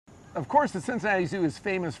Of course, the Cincinnati Zoo is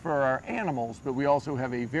famous for our animals, but we also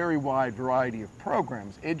have a very wide variety of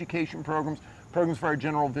programs, education programs, programs for our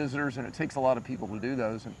general visitors, and it takes a lot of people to do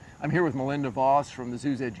those. And I'm here with Melinda Voss from the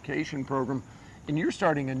Zoo's education program, and you're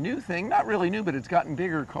starting a new thing, not really new, but it's gotten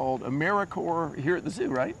bigger, called AmeriCorps here at the zoo,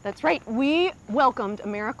 right? That's right. We welcomed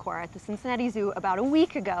AmeriCorps at the Cincinnati Zoo about a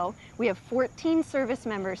week ago. We have 14 service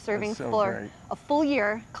members serving for a full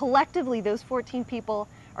year. Collectively, those 14 people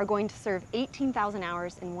are going to serve 18,000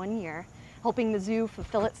 hours in 1 year, helping the zoo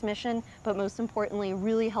fulfill its mission, but most importantly,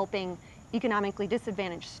 really helping economically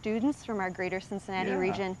disadvantaged students from our greater Cincinnati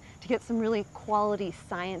region to get some really quality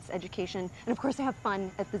science education, and of course to have fun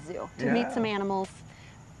at the zoo, to meet some animals,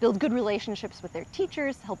 build good relationships with their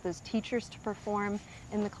teachers, help those teachers to perform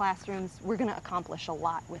in the classrooms. We're going to accomplish a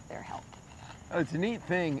lot with their help. Oh, it's a neat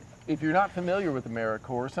thing. If you're not familiar with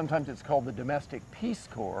AmeriCorps, sometimes it's called the Domestic Peace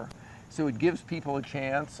Corps. So it gives people a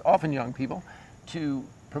chance, often young people, to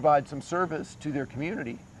provide some service to their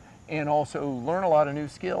community and also learn a lot of new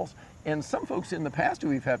skills. And some folks in the past who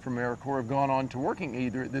we've had from AmeriCorps have gone on to working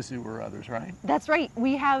either at the zoo or others, right? That's right.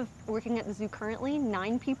 We have, working at the zoo currently,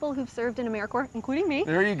 9 people who've served in AmeriCorps, including me.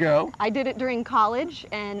 There you go. I did it during college,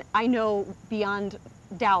 and I know beyond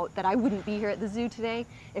doubt that I wouldn't be here at the zoo today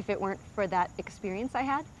if it weren't for that experience I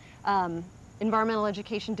had. Environmental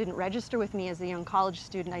education didn't register with me as a young college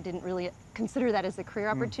student. I didn't really consider that as a career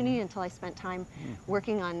opportunity until I spent time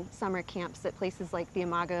working on summer camps at places like the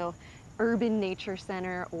Imago Urban Nature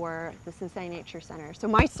Center or the Cincinnati Nature Center. So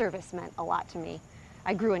my service meant a lot to me.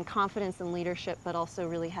 I grew in confidence and leadership, but also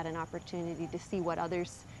really had an opportunity to see what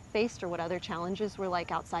others faced or what other challenges were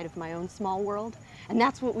like outside of my own small world. And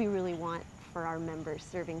that's what we really want for our members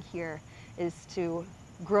serving here, is to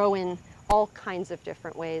grow in all kinds of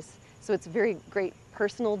different ways. So it's very great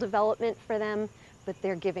personal development for them, but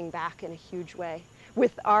they're giving back in a huge way.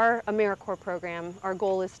 With our AmeriCorps program, our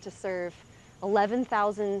goal is to serve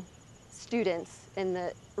 11,000 students in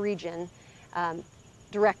the region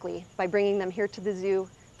directly by bringing them here to the zoo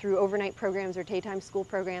through overnight programs or daytime school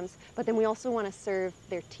programs, but then we also want to serve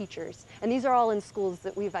their teachers. And these are all in schools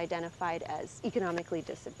that we've identified as economically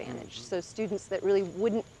disadvantaged. So students that really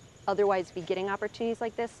wouldn't otherwise be getting opportunities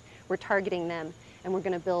like this, we're targeting them, and we're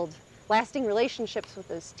going to build lasting relationships with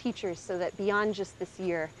those teachers so that beyond just this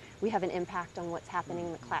year, we have an impact on what's happening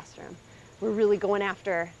in the classroom. We're really going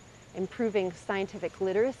after improving scientific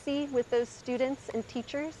literacy with those students and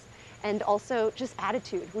teachers, and also just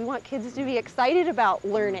attitude. We want kids to be excited about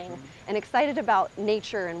learning and excited about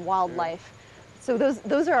nature and wildlife. So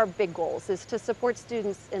those are our big goals, is to support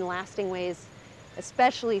students in lasting ways,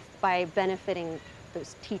 especially by benefiting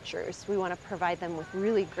those teachers. We want to provide them with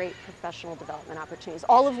really great professional development opportunities,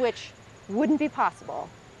 all of which wouldn't be possible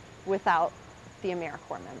without the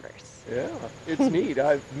AmeriCorps members. Yeah, it's neat.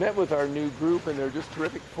 I've met with our new group, and they're just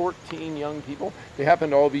terrific. 14 young people. They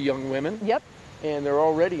happen to all be young women. Yep. And they're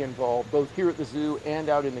already involved, both here at the zoo and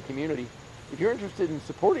out in the community. If you're interested in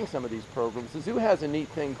supporting some of these programs, the zoo has a neat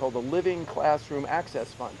thing called the Living Classroom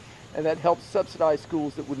Access Fund, and that helps subsidize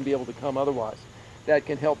schools that wouldn't be able to come otherwise. That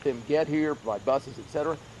can help them get here, provide buses,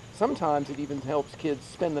 etc. Sometimes it even helps kids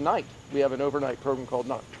spend the night. We have an overnight program called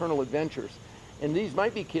Nocturnal Adventures. And these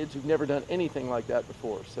might be kids who've never done anything like that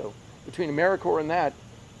before. So between AmeriCorps and that,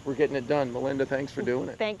 we're getting it done. Melinda, thanks for doing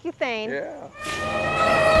it. Thank you, Thane. Yeah.